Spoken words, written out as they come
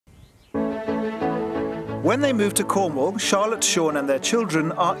When they move to Cornwall, Charlotte, Sean and their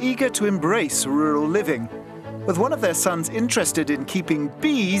children are eager to embrace rural living. With one of their sons interested in keeping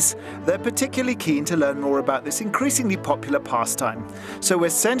bees, they're particularly keen to learn more about this increasingly popular pastime. So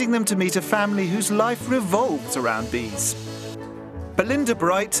we're sending them to meet a family whose life revolves around bees. Belinda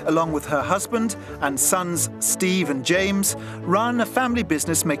Bright, along with her husband and sons Steve and James, run a family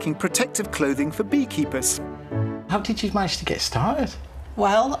business making protective clothing for beekeepers. How did you manage to get started?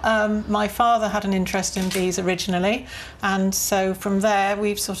 Well, my father had an interest in bees originally, and so from there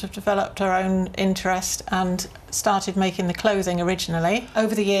we've sort of developed our own interest and started making the clothing originally.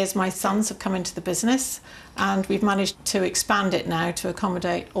 Over the years my sons have come into the business and we've managed to expand it now to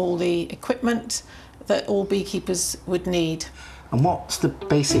accommodate all the equipment that all beekeepers would need. And what's the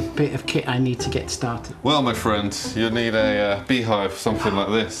basic bit of kit I need to get started? Well, my friend, you'll need a beehive, something like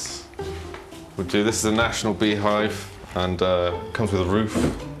this. Would do. This is a national beehive and comes with a roof,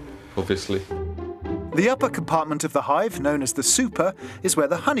 obviously. The upper compartment of the hive, known as the super, is where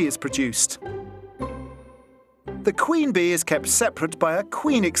the honey is produced. The queen bee is kept separate by a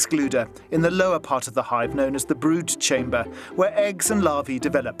queen excluder in the lower part of the hive, known as the brood chamber, where eggs and larvae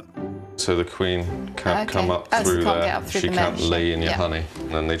develop. So the queen can't come up through there, she can't lay in your honey. And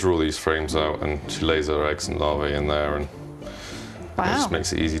then they draw these frames out and she lays her eggs and larvae in there, and it just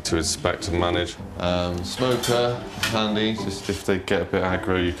makes it easy to inspect and manage. Smoker, handy, just if they get a bit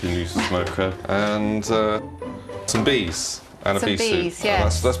aggro you can use the smoker. And some bees and a bee suit.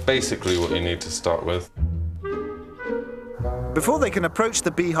 Yes. That's basically what you need to start with. Before they can approach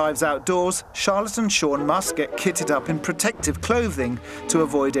the beehives outdoors, Charlotte and Sean must get kitted up in protective clothing to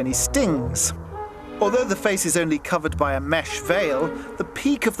avoid any stings. Although the face is only covered by a mesh veil, the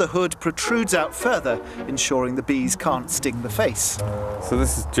peak of the hood protrudes out further, ensuring the bees can't sting the face. So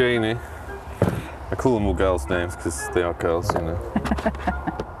this is Janie. I call them all girls' names because they are girls, you know.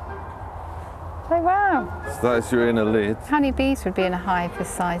 Oh, wow. So that is your inner lid. How many bees would be in a hive this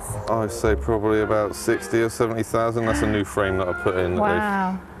size? I'd say probably about 60 or 70,000. That's a new frame that I put in.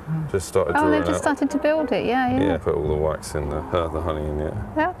 Wow. They've just started drawing. Oh, they've just started to build it, yeah. Yeah, put all the wax in there, the honey in it.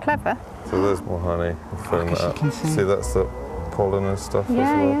 Well, clever. So there's more honey. We'll film that up. See, that's the pollen and stuff as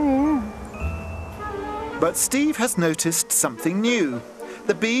well. Yeah. But Steve has noticed something new.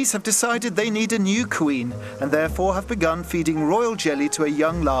 The bees have decided they need a new queen and therefore have begun feeding royal jelly to a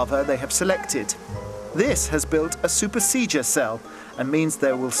young larva they have selected. This has built a supersedure cell and means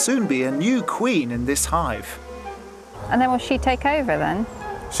there will soon be a new queen in this hive. And then will she take over then?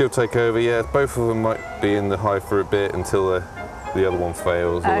 She'll take over, yeah. Both of them might be in the hive for a bit until the other one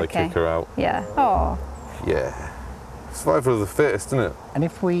fails or they kick her out. Yeah. Oh. Yeah. Survival of the fittest, isn't it? And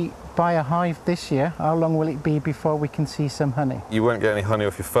if we buy a hive this year, how long will it be before we can see some honey? You won't get any honey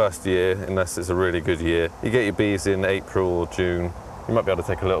off your first year unless it's a really good year. You get your bees in April or June. You might be able to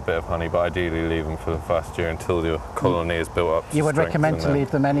take a little bit of honey, but ideally leave them for the first year until your colony is built up. You would recommend to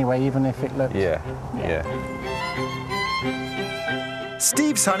leave them anyway, even if it looks... Yeah.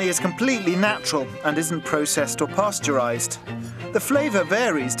 Steve's honey is completely natural and isn't processed or pasteurised. The flavour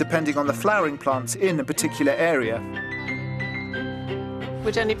varies depending on the flowering plants in a particular area.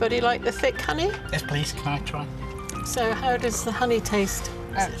 Would anybody like the thick honey? Yes, please. Can I try? So how does the honey taste?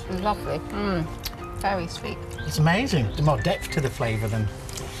 That's lovely. Very sweet. It's amazing. There's more depth to the flavour than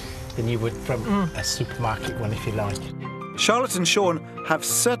you would from a supermarket one, if you like. Charlotte and Sean have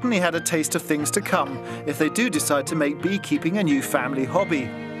certainly had a taste of things to come if they do decide to make beekeeping a new family hobby.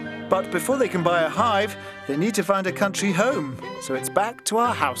 But before they can buy a hive, they need to find a country home. So it's back to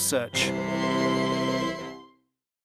our house search.